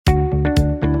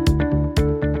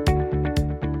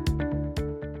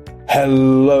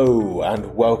Hello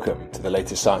and welcome to the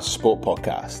latest Science of Sport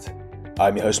podcast.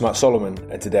 I'm your host Matt Solomon,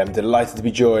 and today I'm delighted to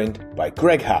be joined by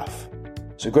Greg Haff.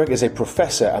 So Greg is a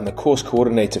professor and the course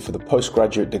coordinator for the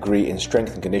postgraduate degree in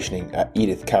strength and conditioning at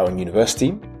Edith Cowan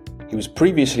University. He was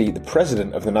previously the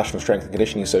president of the National Strength and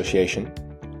Conditioning Association,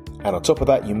 and on top of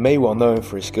that you may well know him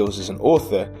for his skills as an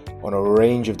author on a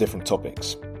range of different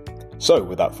topics. So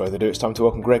without further ado, it's time to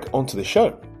welcome Greg onto the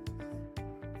show.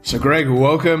 So Greg,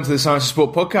 welcome to the Science of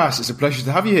Sport podcast. It's a pleasure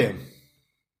to have you here.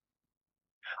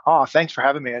 Oh, thanks for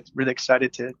having me. I'm really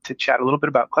excited to chat a little bit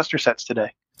about cluster sets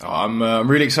today. Oh, I'm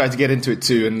really excited to get into it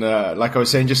too. And like I was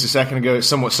saying just a second ago, it's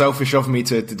somewhat selfish of me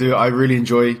to do it. I really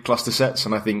enjoy cluster sets,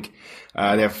 and I think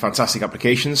they have fantastic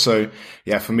applications. So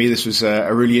yeah, for me, this was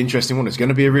a really interesting one. It's going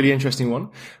to be a really interesting one.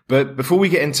 But before we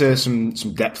get into some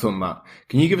depth on that,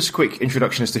 can you give us a quick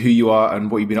introduction as to who you are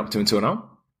and what you've been up to until now?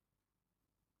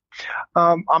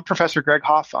 I'm Professor Greg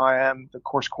Haff. I am the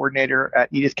course coordinator at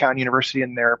Edith Cowan University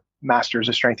in their Masters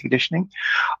of Strength and Conditioning.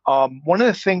 One of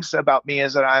the things about me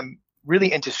is that I'm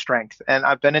really into strength, and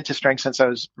I've been into strength since I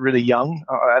was really young.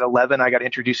 At 11, I got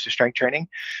introduced to strength training,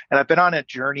 and I've been on a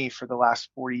journey for the last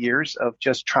 40 years of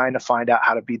just trying to find out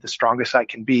how to be the strongest I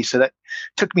can be. So that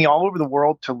took me all over the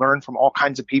world to learn from all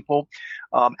kinds of people,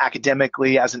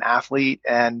 academically, as an athlete,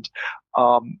 and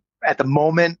at the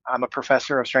moment, I'm a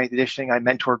professor of strength and conditioning. I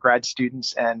mentor grad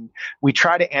students, and we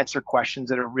try to answer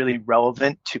questions that are really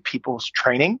relevant to people's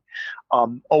training,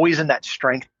 always in that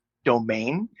strength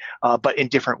domain, but in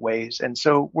different ways. And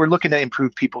so we're looking to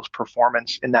improve people's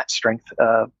performance in that strength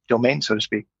domain, so to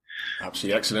speak.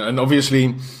 Absolutely excellent. And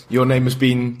obviously, your name has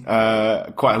been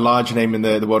quite a large name in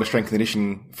the world of strength and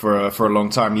conditioning for a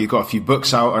long time. You've got a few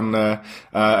books out and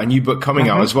a new book coming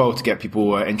out as well to get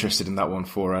people interested in that one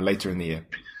for later in the year.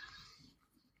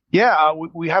 Yeah,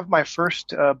 we have my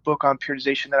first book on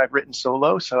periodization that I've written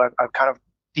solo. So I've kind of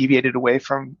deviated away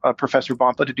from Professor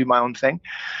Bompa to do my own thing.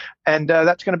 And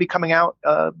that's going to be coming out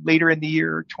later in the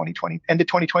year 2020, end of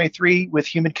 2023 with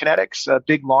Human Kinetics. A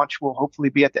big launch will hopefully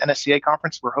be at the NSCA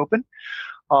conference, we're hoping.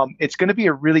 It's going to be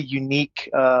a really unique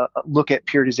look at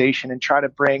periodization and try to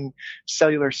bring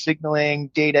cellular signaling,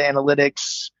 data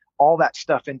analytics, all that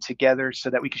stuff in together so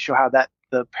that we can show how that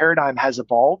the paradigm has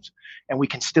evolved and we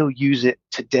can still use it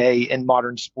today in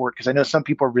modern sport. Because I know some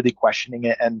people are really questioning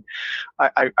it, and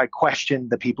I question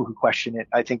the people who question it.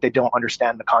 I think they don't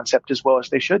understand the concept as well as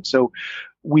they should. So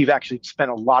we've actually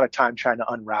spent a lot of time trying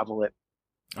to unravel it.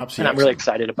 Absolutely. And I'm really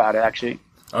excited about it, actually.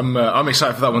 I'm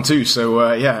excited for that one too.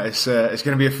 So yeah, it's going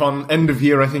to be a fun end of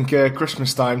year, I think,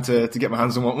 Christmas time to get my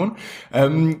hands on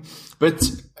one.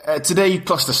 But today,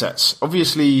 cluster sets.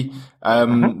 Obviously,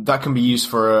 that can be used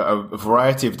for a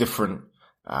variety of different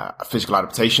physical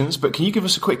adaptations. But can you give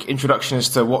us a quick introduction as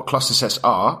to what cluster sets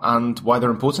are and why they're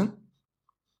important?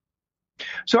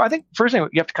 So I think first thing,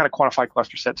 you have to kind of quantify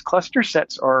cluster sets. Cluster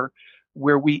sets are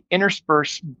where we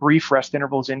intersperse brief rest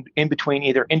intervals in between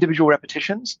either individual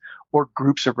repetitions or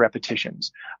groups of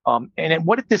repetitions. And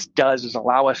what this does is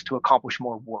allow us to accomplish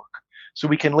more work. So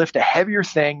we can lift a heavier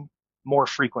thing more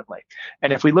frequently.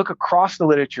 And if we look across the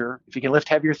literature, if you can lift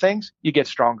heavier things, you get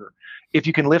stronger. If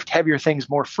you can lift heavier things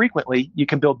more frequently, you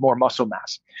can build more muscle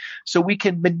mass. So we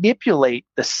can manipulate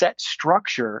the set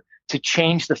structure to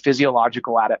change the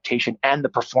physiological adaptation and the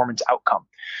performance outcome.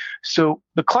 So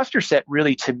the cluster set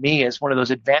really, to me, is one of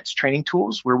those advanced training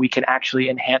tools where we can actually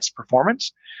enhance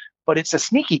performance. But it's a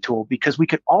sneaky tool because we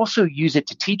could also use it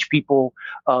to teach people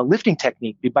lifting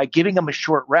technique by giving them a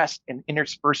short rest and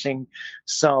interspersing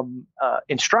some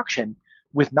instruction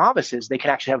with novices. They can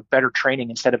actually have better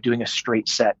training instead of doing a straight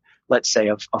set, let's say,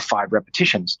 of 5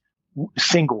 repetitions,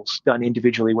 singles done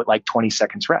individually with like 20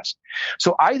 seconds rest.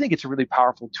 So I think it's a really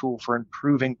powerful tool for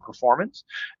improving performance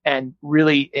and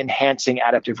really enhancing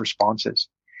adaptive responses.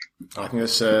 I think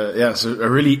that's it's a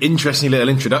really interesting little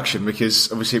introduction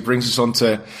because obviously it brings us on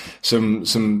to some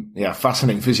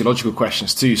fascinating physiological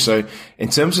questions too. So in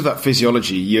terms of that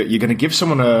physiology, you're going to give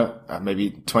someone a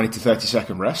maybe 20 to 30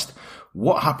 second rest.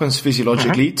 What happens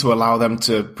physiologically to allow them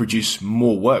to produce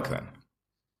more work then?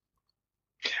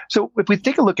 So if we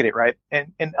take a look at it, right,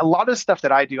 and a lot of the stuff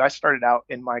that I do, I started out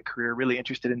in my career really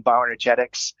interested in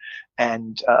bioenergetics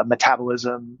and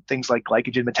metabolism, things like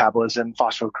glycogen metabolism,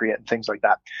 phosphocreatine, things like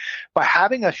that. By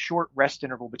having a short rest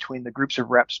interval between the groups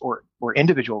of reps or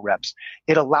individual reps,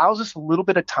 it allows us a little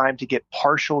bit of time to get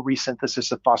partial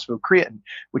resynthesis of phosphocreatine,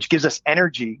 which gives us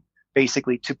energy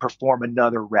basically to perform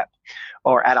another rep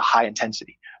or at a high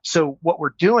intensity. So what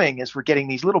we're doing is we're getting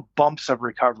these little bumps of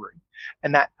recovery,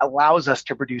 and that allows us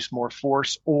to produce more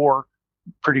force or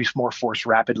produce more force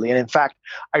rapidly. And in fact,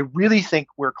 I really think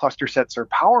where cluster sets are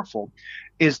powerful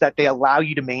is that they allow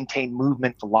you to maintain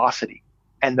movement velocity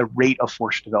and the rate of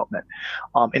force development.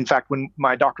 In fact, when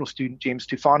my doctoral student, James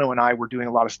Tufano, and I were doing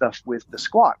a lot of stuff with the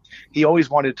squat, he always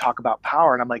wanted to talk about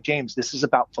power. And I'm like, James, this is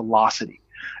about velocity.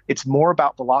 It's more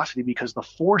about velocity because the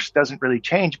force doesn't really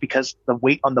change because the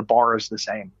weight on the bar is the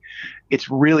same. It's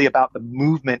really about the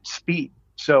movement speed.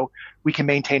 So we can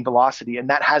maintain velocity,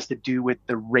 and that has to do with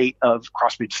the rate of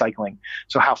cross-bridge cycling.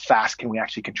 So how fast can we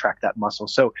actually contract that muscle?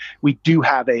 So we do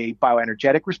have a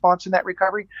bioenergetic response in that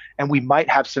recovery, and we might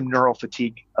have some neural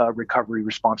fatigue recovery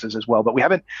responses as well. But we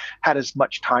haven't had as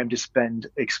much time to spend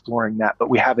exploring that, but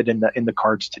we have it in the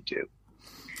cards to do.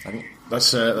 I think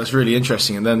that's really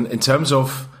interesting. And then in terms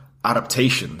of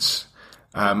adaptations,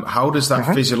 how does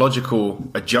that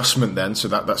physiological adjustment then, so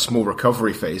that small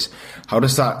recovery phase, how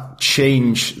does that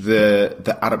change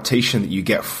the adaptation that you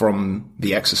get from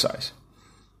the exercise?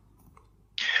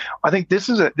 I think this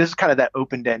is kind of that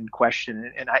open-ended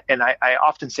question, and I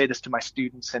often say this to my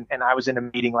students, and I was in a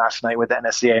meeting last night with the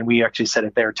NSCA, and we actually said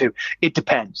it there too. It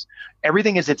depends.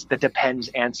 Everything it's the depends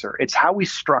answer. It's how we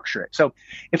structure it. So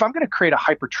if I'm going to create a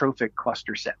hypertrophic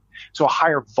cluster set, so a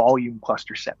higher volume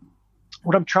cluster set,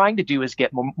 what I'm trying to do is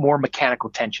get more mechanical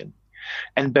tension.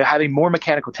 And by having more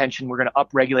mechanical tension, we're going to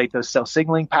upregulate those cell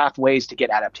signaling pathways to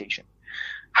get adaptation.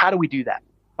 How do we do that?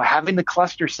 By having the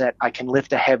cluster set, I can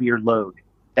lift a heavier load.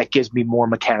 That gives me more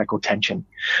mechanical tension.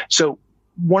 So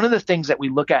one of the things that we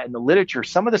look at in the literature,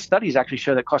 some of the studies actually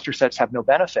show that cluster sets have no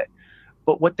benefit.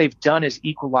 But what they've done is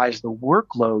equalize the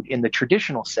workload in the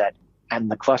traditional set and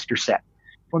the cluster set.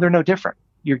 Well, they're no different.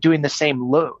 You're doing the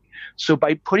same load. So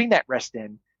by putting that rest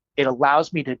in, it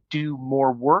allows me to do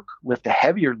more work, lift a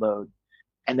heavier load,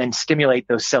 and then stimulate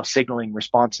those cell signaling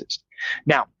responses.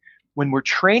 Now, when we're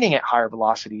training at higher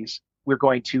velocities, we're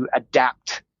going to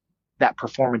adapt that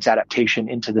performance adaptation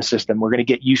into the system. We're going to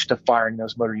get used to firing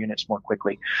those motor units more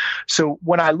quickly. So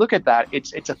when I look at that,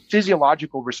 it's a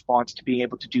physiological response to being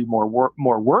able to do more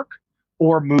work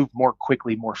or move more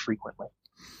quickly, more frequently.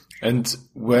 And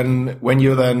when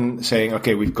you're then saying,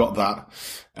 okay, we've got that,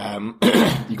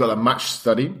 you've got that match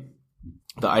study,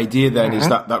 the idea then is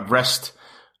that rest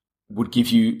would give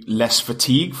you less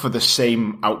fatigue for the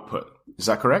same output. Is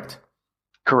that correct?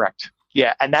 Correct.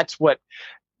 Yeah. And that's where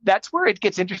it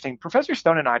gets interesting. Professor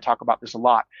Stone and I talk about this a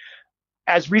lot.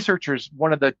 As researchers,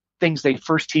 one of the things they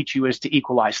first teach you is to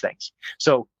equalize things.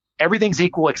 So everything's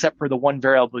equal except for the one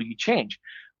variable you change.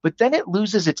 But then it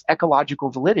loses its ecological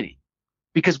validity.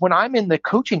 Because when I'm in the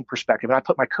coaching perspective and I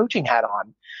put my coaching hat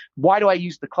on, why do I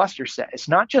use the cluster set? It's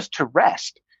not just to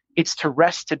rest. It's to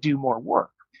rest to do more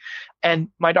work. And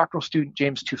my doctoral student,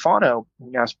 James Tufano,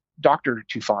 now Dr.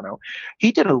 Tufano,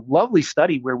 he did a lovely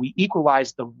study where we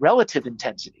equalized the relative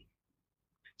intensity.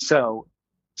 So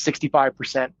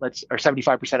 65%, or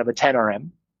 75% of a 10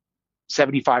 RM,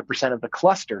 75% of the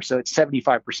cluster. So it's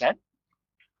 75%.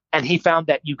 And he found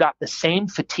that you got the same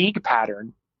fatigue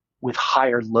pattern with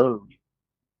higher load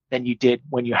than you did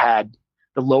when you had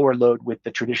the lower load with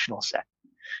the traditional set.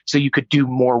 So you could do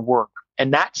more work.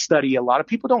 And that study, a lot of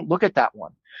people don't look at that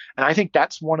one. And I think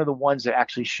that's one of the ones that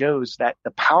actually shows that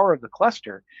the power of the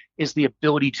cluster is the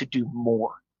ability to do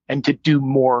more and to do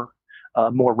more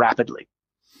rapidly.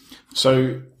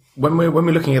 So when we're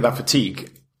looking at that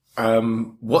fatigue,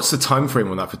 what's the time frame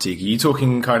on that fatigue? Are you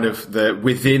talking kind of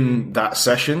within that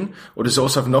session, or does it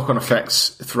also have knock-on effects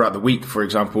throughout the week? For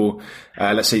example,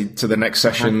 let's say to the next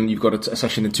session, you've got a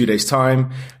session in 2 days'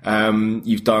 time.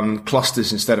 You've done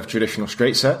clusters instead of traditional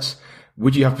straight sets.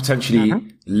 Would you have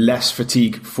potentially less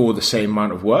fatigue for the same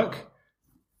amount of work?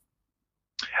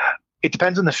 It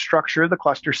depends on the structure of the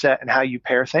cluster set and how you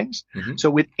pair things. So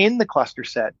within the cluster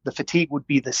set, the fatigue would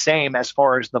be the same as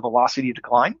far as the velocity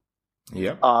decline.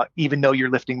 Yeah. Even though you're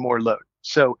lifting more load.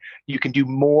 So you can do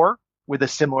more with a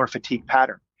similar fatigue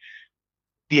pattern.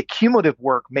 The accumulative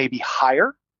work may be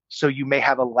higher, so you may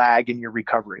have a lag in your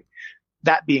recovery.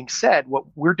 That being said, what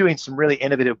we're doing some really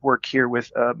innovative work here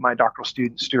with my doctoral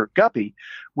student, Stuart Guppy,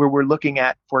 where we're looking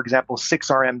at, for example, 6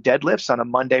 RM deadlifts on a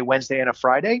Monday, Wednesday, and a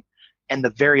Friday, and the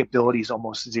variability is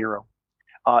almost zero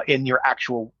in your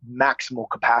actual maximal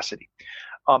capacity.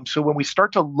 So when we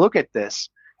start to look at this,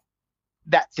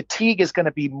 that fatigue is going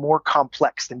to be more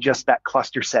complex than just that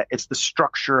cluster set. It's the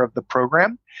structure of the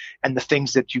program and the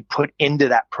things that you put into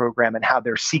that program and how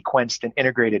they're sequenced and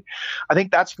integrated. I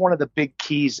think that's one of the big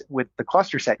keys with the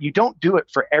cluster set. You don't do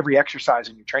it for every exercise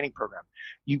in your training program.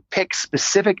 You pick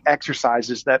specific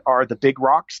exercises that are the big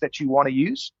rocks that you want to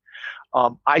use.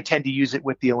 I tend to use it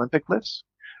with the Olympic lifts.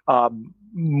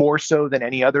 more so than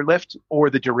any other lift, or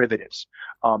the derivatives.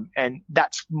 And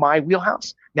that's my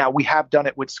wheelhouse. Now, we have done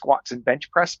it with squats and bench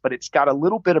press, but it's got a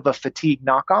little bit of a fatigue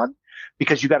knock on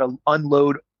because you got to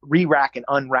unload, re-rack and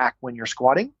unrack when you're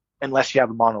squatting, unless you have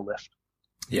a monolift.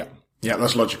 Yeah. Yeah,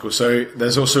 that's logical. So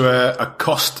there's also a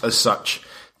cost as such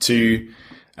to,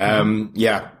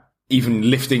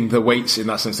 even lifting the weights in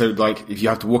that sense. So like if you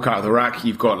have to walk out of the rack,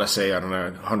 you've got, let's say,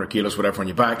 100 kilos, whatever on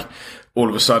your back, all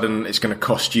of a sudden it's going to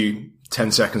cost you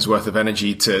 10 seconds worth of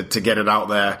energy to get it out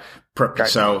there, prep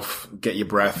yourself, get your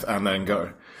breath, and then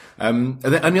go. Are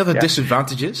there any other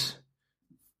disadvantages?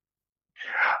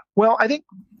 Well, I think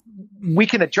we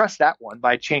can address that one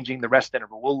by changing the rest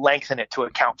interval. We'll lengthen it to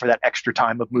account for that extra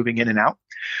time of moving in and out.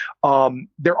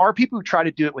 There are people who try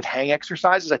to do it with hang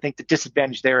exercises. I think the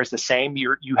disadvantage there is the same.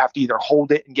 You have to either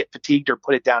hold it and get fatigued or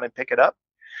put it down and pick it up.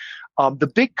 The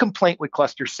big complaint with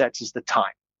cluster sets is the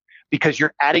time, because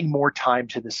you're adding more time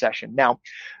to the session. Now,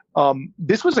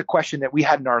 this was a question that we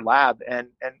had in our lab, and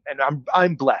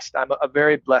I'm blessed. I'm a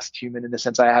very blessed human in the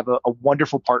sense I have a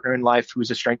wonderful partner in life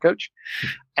who's a strength coach,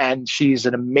 and she's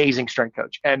an amazing strength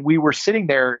coach. And we were sitting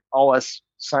there, all us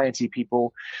sciencey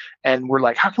people, and we're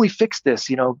like, how can we fix this?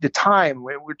 The time.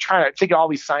 We're trying to think of all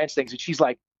these science things, and she's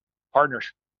like, partner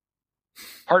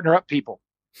up, people.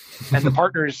 And the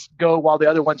partners go while the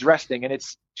other one's resting, and it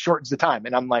shortens the time.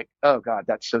 And I'm like, oh God,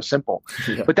 that's so simple.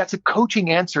 Yeah. But that's a coaching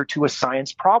answer to a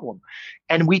science problem.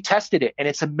 And we tested it, and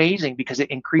it's amazing because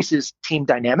it increases team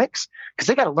dynamics, because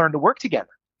they got to learn to work together.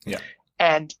 Yeah.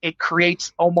 And it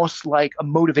creates almost like a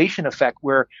motivation effect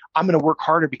where I'm going to work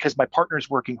harder because my partner is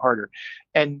working harder.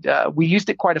 And we used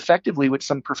it quite effectively with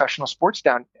some professional sports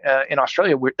down in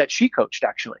Australia that she coached,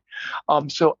 actually.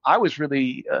 So I was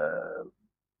really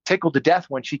tickled to death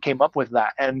when she came up with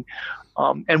that. And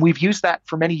we've used that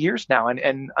for many years now.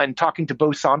 And talking to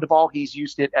Bo Sandoval, he's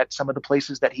used it at some of the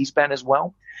places that he's been as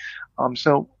well.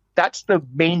 So that's the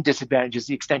main disadvantage, is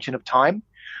the extension of time.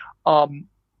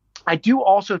 I do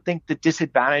also think the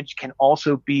disadvantage can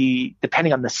also be,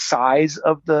 depending on the size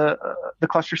of the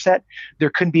cluster set, there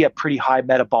can be a pretty high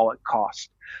metabolic cost,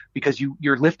 because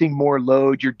you're lifting more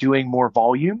load, you're doing more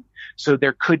volume. So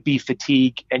there could be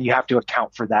fatigue, and you have to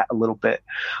account for that a little bit.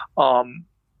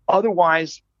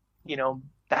 Otherwise,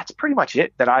 that's pretty much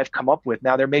it that I've come up with.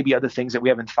 Now, there may be other things that we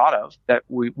haven't thought of that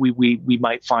we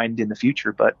might find in the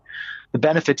future, but the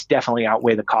benefits definitely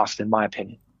outweigh the cost, in my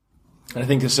opinion. And I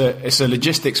think it's a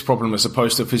logistics problem as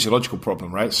opposed to a physiological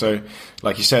problem, right? So,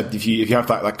 like you said, if you have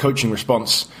that coaching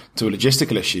response to a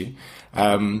logistical issue,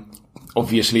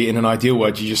 obviously in an ideal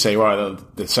world, you just say, right,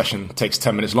 the session takes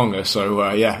 10 minutes longer. So,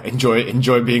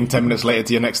 enjoy being 10 minutes later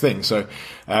to your next thing. So,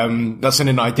 that's in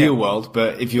an ideal world.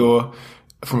 But if you're,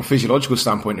 from a physiological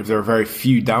standpoint, if there are very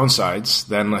few downsides,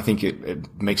 then I think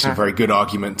it makes a very good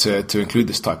argument to include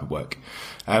this type of work.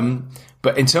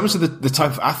 But in terms of the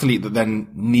type of athlete that then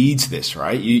needs this,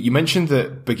 right? You mentioned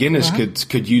that beginners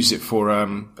could use it for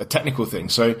a technical thing.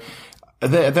 So are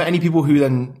there any people who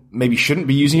then maybe shouldn't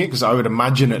be using it? Because I would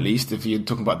imagine, at least, if you're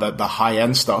talking about the high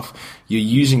end stuff, you're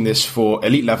using this for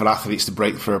elite level athletes to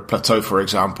break for a plateau, for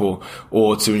example,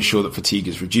 or to ensure that fatigue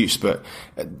is reduced. But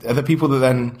are there people that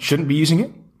then shouldn't be using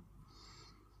it?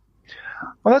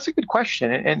 Well, that's a good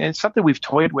question, and it's something we've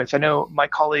toyed with. I know my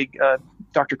colleague,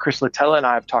 Dr. Chris Latella, and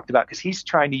I have talked about, because he's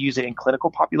trying to use it in clinical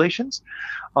populations,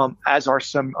 as are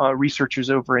some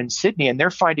researchers over in Sydney, and they're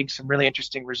finding some really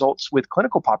interesting results with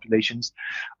clinical populations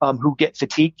who get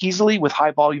fatigued easily with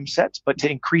high volume sets, but to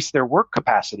increase their work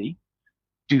capacity,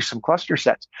 do some cluster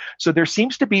sets. So there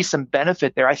seems to be some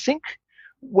benefit there. I think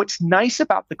what's nice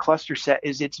about the cluster set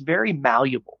is it's very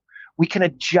malleable. We can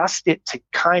adjust it to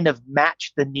kind of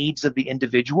match the needs of the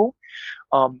individual.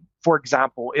 For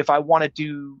example, if I want to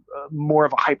do more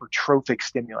of a hypertrophic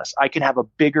stimulus, I can have a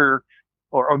bigger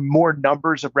or more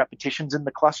numbers of repetitions in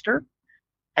the cluster,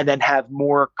 and then have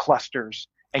more clusters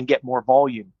and get more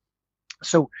volume.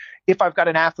 So if I've got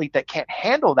an athlete that can't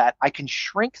handle that, I can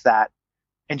shrink that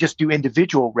and just do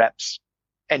individual reps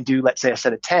and do, let's say, a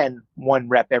set of 10, 1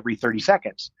 rep every 30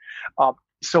 seconds.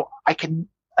 So I can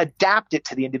adapt it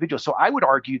to the individual. So I would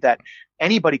argue that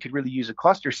anybody could really use a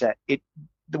cluster set.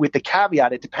 With the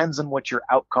caveat, it depends on what your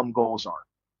outcome goals are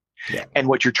and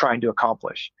what you're trying to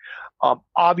accomplish.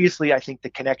 Obviously, I think the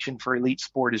connection for elite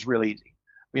sport is really easy.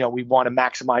 We want to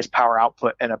maximize power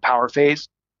output, and a power phase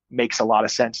makes a lot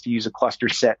of sense to use a cluster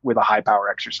set with a high power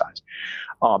exercise.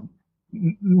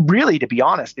 Really, to be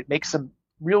honest, it makes some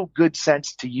real good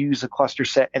sense to use a cluster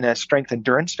set in a strength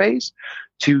endurance phase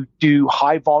to do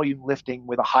high volume lifting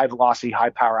with a high velocity, high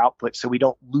power output, so we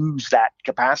don't lose that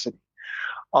capacity.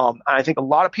 And I think a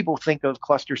lot of people think of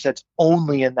cluster sets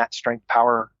only in that strength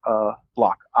power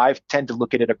block. I tend to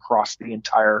look at it across the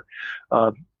entire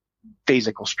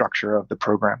physical structure of the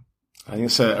program. I think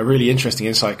it's a really interesting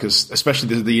insight, because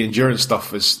especially the endurance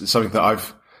stuff is something that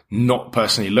I've not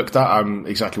personally looked at.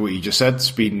 Exactly what you just said,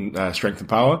 speed, strength and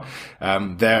power.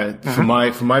 For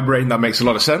my brain, that makes a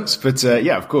lot of sense. But,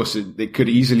 yeah, of course, it could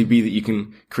easily be that you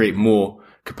can create more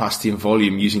capacity and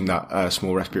volume using that,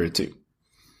 small rest period too.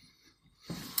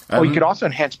 You could also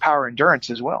enhance power endurance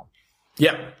as well.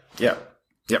 Yeah.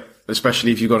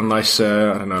 Especially if you've got a nice,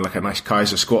 like a nice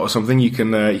Kaiser squat or something, you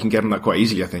can get on that quite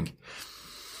easily, I think.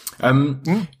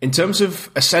 In terms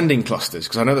of ascending clusters,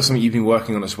 because I know that's something you've been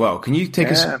working on as well, can you take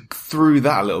us through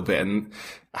that a little bit and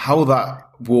how that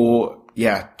will,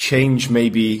 change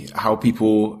maybe how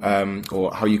people,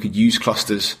 or how you could use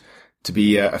clusters to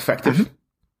be effective? Mm-hmm.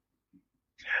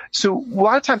 So a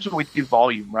lot of times when we do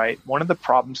volume, right, one of the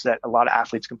problems that a lot of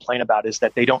athletes complain about is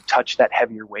that they don't touch that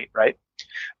heavier weight, right?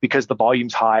 Because the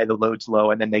volume's high, the load's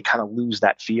low, and then they kind of lose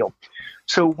that feel.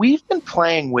 So we've been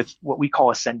playing with what we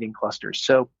call ascending clusters.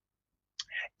 So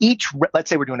let's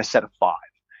say we're doing a set of 5.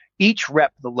 Each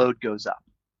rep, the load goes up.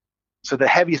 So the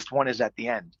heaviest one is at the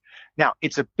end. Now,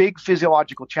 it's a big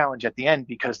physiological challenge at the end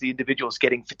because the individual is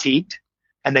getting fatigued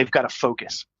and they've got to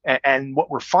focus. And what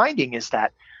we're finding is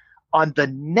that on the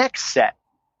next set,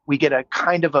 we get a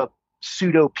kind of a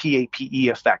pseudo PAPE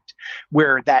effect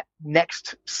where that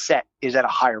next set is at a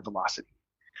higher velocity.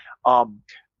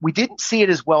 We didn't see it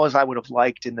as well as I would have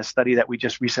liked in the study that we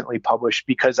just recently published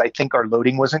because I think our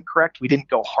loading wasn't correct. We didn't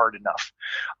go hard enough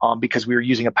because we were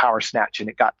using a power snatch and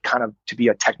it got kind of to be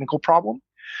a technical problem.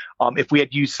 If we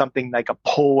had used something like a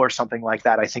pull or something like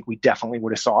that, I think we definitely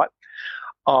would have saw it.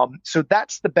 So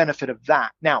that's the benefit of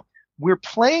that. Now, we're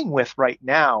playing with right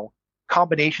now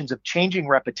combinations of changing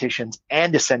repetitions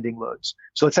and ascending loads.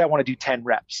 So let's say I want to do 10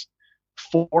 reps,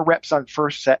 4 reps on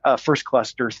first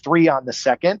cluster, 3 on the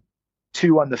second,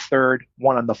 2 on the third,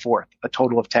 1 on the fourth, a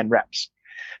total of 10 reps.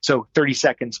 So 30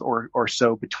 seconds or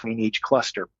so between each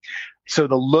cluster. So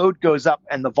the load goes up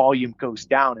and the volume goes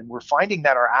down. And we're finding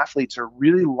that our athletes are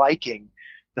really liking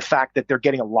the fact that they're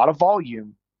getting a lot of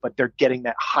volume, but they're getting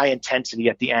that high intensity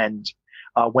at the end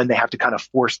when they have to kind of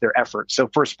force their effort. So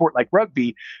for a sport like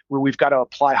rugby, where we've got to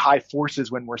apply high forces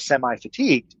when we're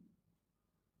semi-fatigued,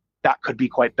 that could be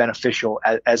quite beneficial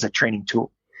as a training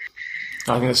tool.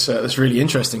 I think that's really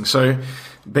interesting. So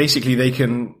basically they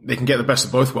can get the best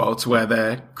of both worlds where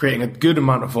they're creating a good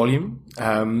amount of volume,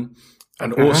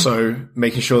 and also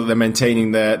making sure that they're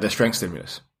maintaining their strength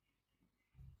stimulus.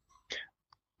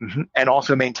 Mm-hmm. And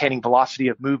also maintaining velocity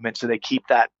of movement so they keep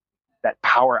that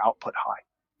power output high.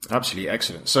 Absolutely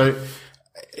excellent. So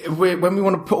when we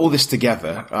want to put all this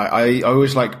together, I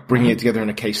always like bringing it together in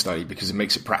a case study because it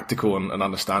makes it practical and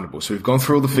understandable. So we've gone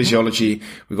through all the physiology,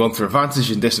 we've gone through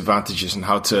advantages and disadvantages and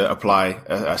how to apply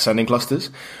ascending clusters.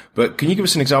 But can you give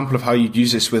us an example of how you'd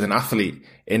use this with an athlete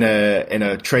in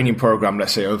a training program,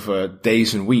 let's say over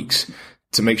days and weeks,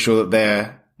 to make sure that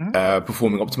they're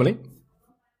performing optimally?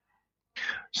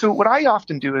 So what I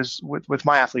often do is with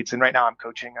my athletes, and right now I'm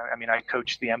coaching. I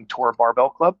coach the mTOR Barbell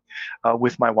Club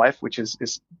with my wife, which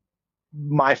is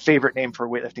my favorite name for a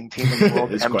weightlifting team in the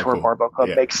world. mTOR cool. Barbell Club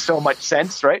makes so much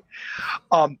sense, right?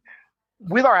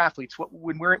 With our athletes,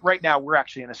 we're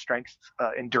actually in a strength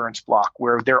endurance block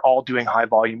where they're all doing high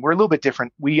volume. We're a little bit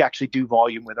different. We actually do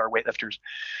volume with our weightlifters,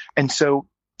 and so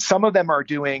some of them are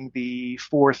doing the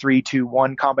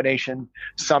 4-3-2-1 combination.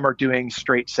 Some are doing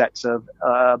straight sets of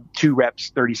 2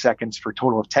 reps, 30 seconds for a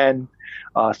total of 10,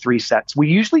 3 sets. We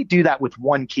usually do that with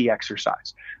one key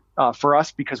exercise. For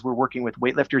us, because we're working with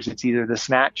weightlifters, it's either the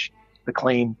snatch, the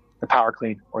clean, the power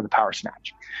clean, or the power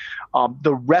snatch.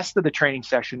 The rest of the training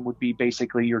session would be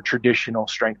basically your traditional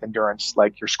strength endurance,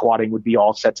 like your squatting would be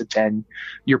all sets of 10,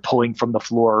 your pulling from the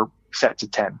floor sets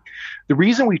of 10. The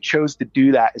reason we chose to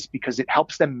do that is because it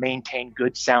helps them maintain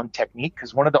good sound technique,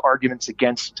 because one of the arguments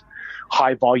against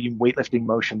high volume weightlifting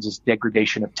motions is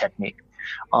degradation of technique.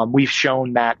 We've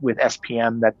shown that with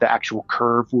SPM that the actual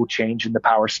curve will change in the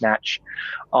power snatch.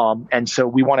 And so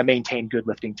we want to maintain good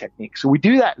lifting technique. So we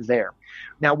do that there.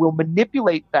 Now we'll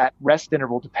manipulate that rest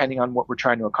interval depending on what we're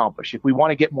trying to accomplish. If we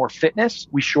want to get more fitness,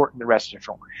 we shorten the rest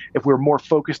interval. If we're more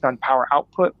focused on power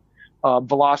output,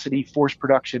 velocity, force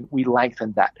production, we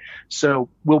lengthen that. So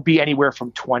we'll be anywhere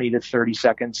from 20 to 30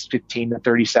 seconds, 15 to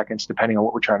 30 seconds, depending on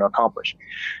what we're trying to accomplish.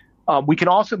 We can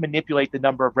also manipulate the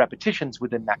number of repetitions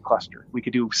within that cluster. We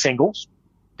could do singles,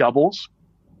 doubles.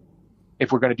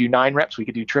 If we're going to do 9 reps, we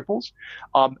could do triples.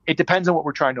 It depends on what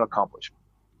we're trying to accomplish.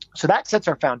 So that sets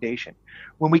our foundation.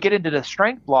 When we get into the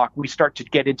strength block, we start to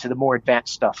get into the more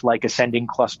advanced stuff like ascending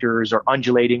clusters or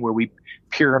undulating where we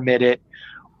pyramid it.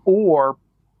 Or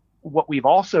what we've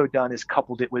also done is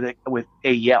coupled it with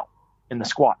AEL in the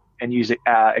squat and use it,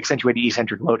 accentuated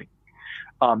eccentric loading,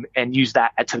 and use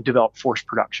that to develop force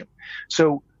production.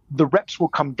 So the reps will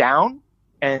come down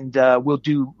and we'll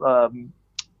do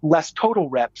less total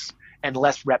reps and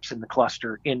less reps in the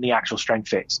cluster in the actual strength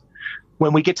phase.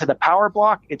 When we get to the power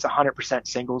block, it's 100%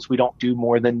 singles. We don't do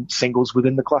more than singles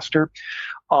within the cluster.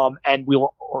 And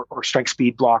or strength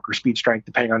speed block or speed strength,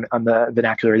 depending on the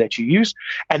vernacular that you use.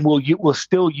 And we'll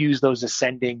still use those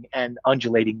ascending and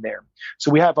undulating there. So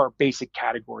we have our basic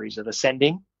categories of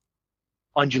ascending,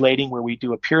 undulating, where we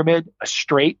do a pyramid, a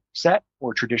straight set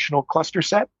or traditional cluster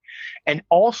set. And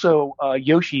also,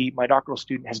 Yoshi, my doctoral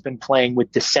student, has been playing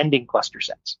with descending cluster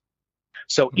sets.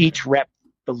 So each rep,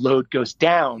 the load goes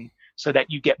down so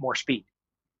that you get more speed.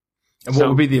 And what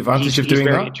would be the advantage of doing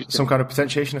that? Some kind of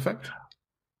potentiation effect?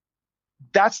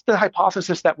 That's the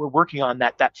hypothesis that we're working on,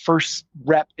 that first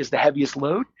rep is the heaviest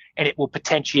load and it will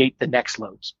potentiate the next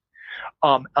loads.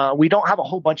 We don't have a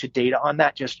whole bunch of data on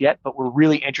that just yet, but we're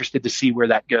really interested to see where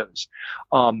that goes.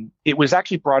 It was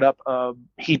actually brought up.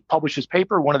 He published his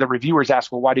paper. One of the reviewers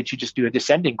asked, well, why didn't you just do a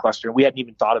descending cluster? We hadn't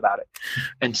even thought about it.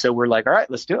 And so we're like, all right,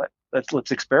 let's do it.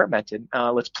 Let's experiment and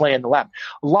let's play in the lab.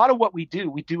 A lot of what we do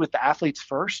with the athletes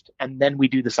first, and then we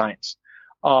do the science.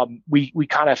 We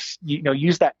kind of,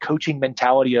 use that coaching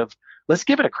mentality of let's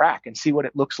give it a crack and see what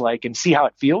it looks like and see how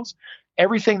it feels.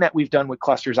 Everything that we've done with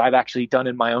clusters, I've actually done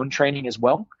in my own training as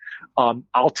well.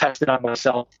 I'll test it on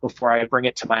myself before I bring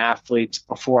it to my athletes,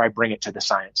 before I bring it to the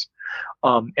science,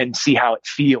 and see how it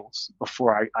feels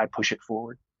before I push it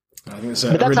forward. I think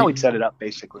but that's how we set it up,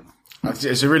 basically.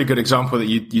 It's a really good example that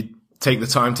you take the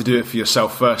time to do it for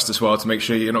yourself first as well, to make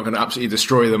sure you're not going to absolutely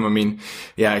destroy them. I mean,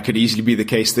 yeah, it could easily be the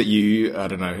case that you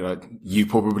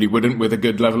probably wouldn't with a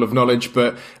good level of knowledge,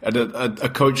 but a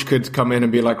coach could come in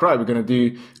and be like, right, we're going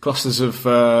to do clusters of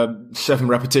 7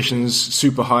 repetitions,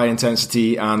 super high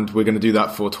intensity, and we're going to do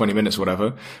that for 20 minutes,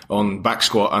 whatever, on back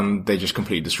squat, and they just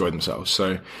completely destroy themselves.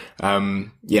 So, I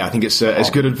think it's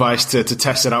good advice to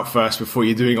test it out first before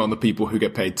you're doing it on the people who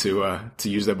get paid to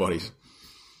use their bodies.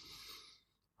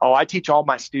 Oh, I teach all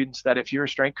my students that if you're a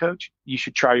strength coach, you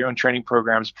should try your own training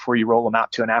programs before you roll them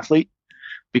out to an athlete.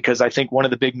 Because I think one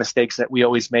of the big mistakes that we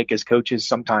always make as coaches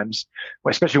sometimes,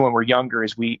 especially when we're younger,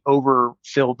 is we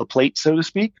overfill the plate, so to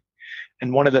speak.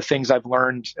 And one of the things I've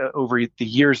learned over the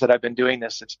years that I've been doing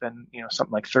this, it's been,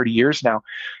 something like 30 years now,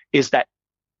 is that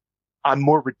I'm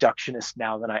more reductionist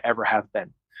now than I ever have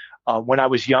been. When I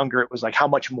was younger, it was like, how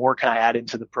much more can I add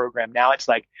into the program? Now it's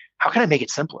like, how can I make it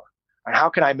simpler? And how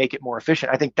can I make it more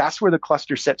efficient? I think that's where the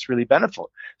cluster set's really beneficial,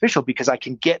 because I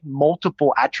can get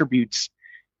multiple attributes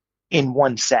in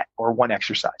one set or one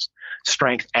exercise,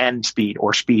 strength and speed,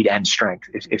 or speed and strength,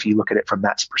 if you look at it from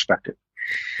that perspective.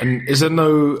 And is there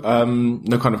no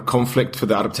kind of conflict for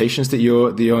the adaptations that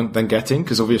you're then getting?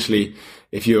 Because obviously,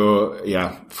 if you're,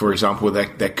 for example,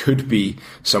 there could be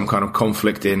some kind of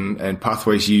conflict in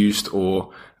pathways used or,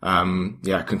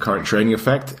 concurrent training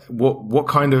effect. What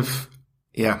kind of,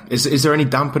 is there any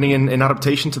dampening in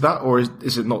adaptation to that, or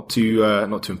is it not too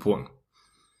important?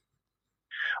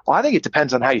 Well, I think it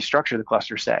depends on how you structure the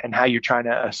cluster set and how you're trying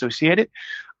to associate it.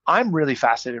 I'm really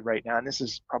fascinated right now, and this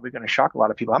is probably going to shock a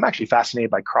lot of people. I'm actually fascinated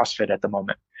by CrossFit at the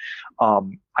moment.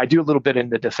 I do a little bit in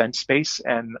the defense space,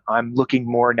 and I'm looking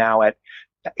more now at,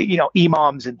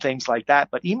 EMOMs and things like that.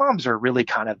 But EMOMs are really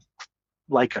kind of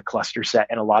like a cluster set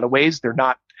in a lot of ways. They're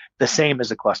not the same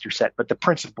as a cluster set, but the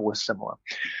principle is similar.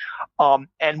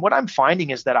 And what I'm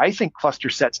finding is that I think cluster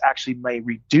sets actually may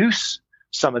reduce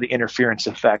some of the interference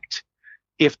effect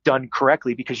if done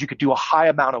correctly, because you could do a high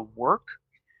amount of work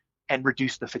and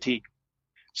reduce the fatigue.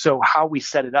 So how we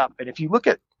set it up, and if you look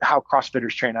at how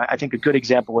CrossFitters train, I think a good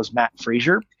example is Matt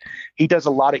Frazier. He does a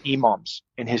lot of EMOMs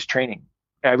in his training,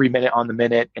 every minute on the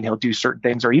minute, and he'll do certain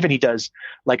things, or even he does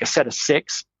like a set of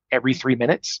 6 every 3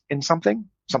 minutes in something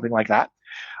like that.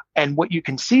 And what you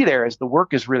can see there is the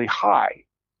work is really high,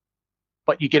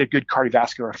 but you get a good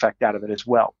cardiovascular effect out of it as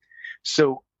well.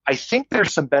 So I think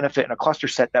there's some benefit in a cluster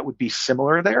set that would be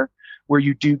similar there, where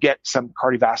you do get some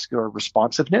cardiovascular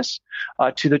responsiveness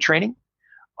to the training.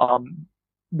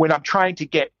 When I'm trying to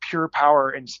get pure power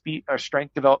and speed or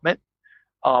strength development,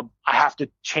 I have to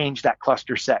change that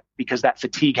cluster set because that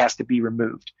fatigue has to be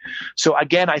removed. So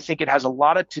again, I think it has a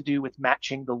lot to do with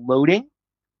matching the loading,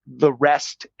 the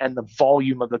rest, and the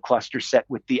volume of the cluster set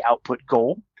with the output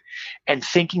goal. and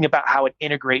thinking about how it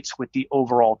integrates with the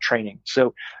overall training.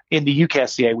 So in the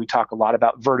UKSCA, we talk a lot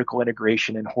about vertical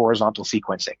integration and horizontal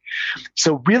sequencing.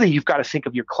 So really, you've got to think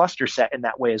of your cluster set in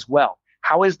that way as well.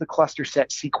 How is the cluster set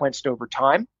sequenced over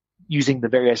time using the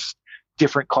various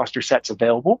different cluster sets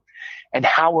available? And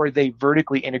how are they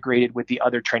vertically integrated with the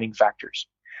other training factors?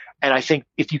 And I think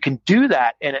if you can do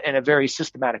that in a very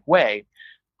systematic way,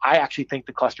 I actually think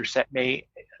the cluster set may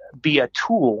be a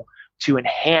tool to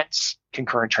enhance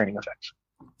concurrent training effects.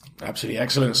 Absolutely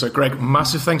excellent. So, Greg,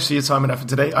 massive thanks for your time and effort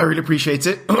today. I really appreciate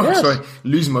it. Yes. Sorry,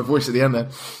 losing my voice at the end there.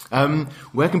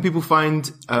 Where can people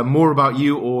find more about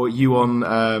you or you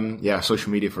on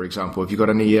social media, for example? Have you got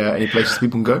any places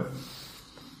people can go?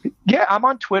 Yeah, I'm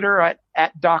on Twitter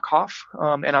at Doc Hoff,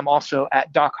 and I'm also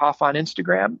at Doc Hoff on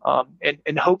Instagram.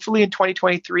 And hopefully in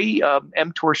 2023,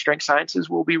 mTOR Strength Sciences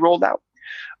will be rolled out,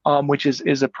 which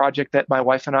is a project that my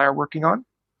wife and I are working on,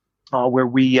 where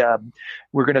we're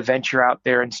going to venture out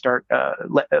there and start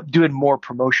doing more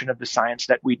promotion of the science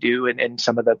that we do and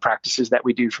some of the practices that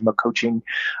we do from a coaching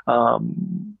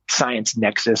science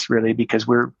nexus, really, because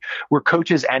we're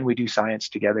coaches and we do science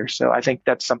together. So I think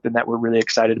that's something that we're really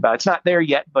excited about. It's not there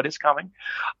yet, but it's coming.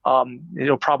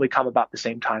 It'll probably come about the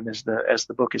same time as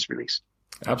the book is released.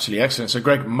 Absolutely excellent. So,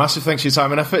 Greg, massive thanks for your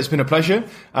time and effort. It's been a pleasure,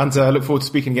 and I look forward to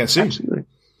speaking again soon.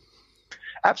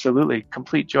 Absolutely.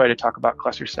 Complete joy to talk about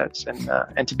cluster sets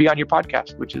and to be on your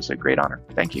podcast, which is a great honor.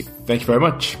 Thank you. Thank you very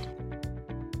much.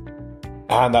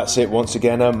 And that's it. Once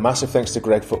again, a massive thanks to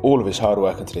Greg for all of his hard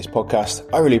work on today's podcast.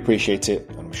 I really appreciate it,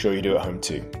 and I'm sure you do at home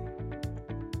too.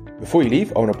 Before you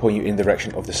leave, I want to point you in the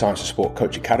direction of the Science of Sport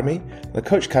Coach Academy. The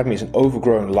Coach Academy is an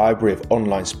overgrown library of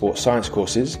online sports science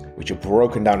courses, which are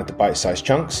broken down into bite-sized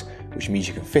chunks, which means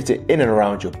you can fit it in and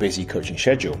around your busy coaching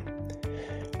schedule.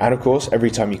 And of course,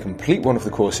 every time you complete one of the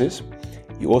courses,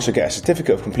 you also get a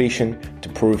certificate of completion to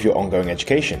prove your ongoing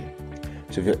education.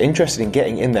 So if you're interested in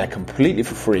getting in there completely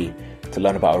for free to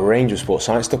learn about a range of sports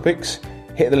science topics,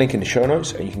 hit the link in the show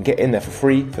notes and you can get in there for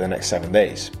free for the next 7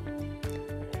 days.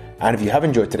 And if you have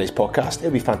enjoyed today's podcast, it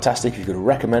would be fantastic if you could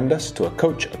recommend us to a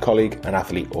coach, a colleague, an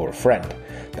athlete, or a friend.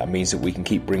 That means that we can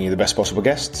keep bringing you the best possible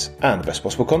guests and the best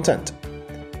possible content.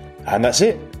 And that's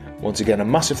it. Once again, a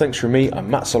massive thanks from me. I'm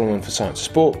Matt Solomon for Science of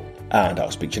Sport, and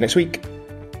I'll speak to you next week.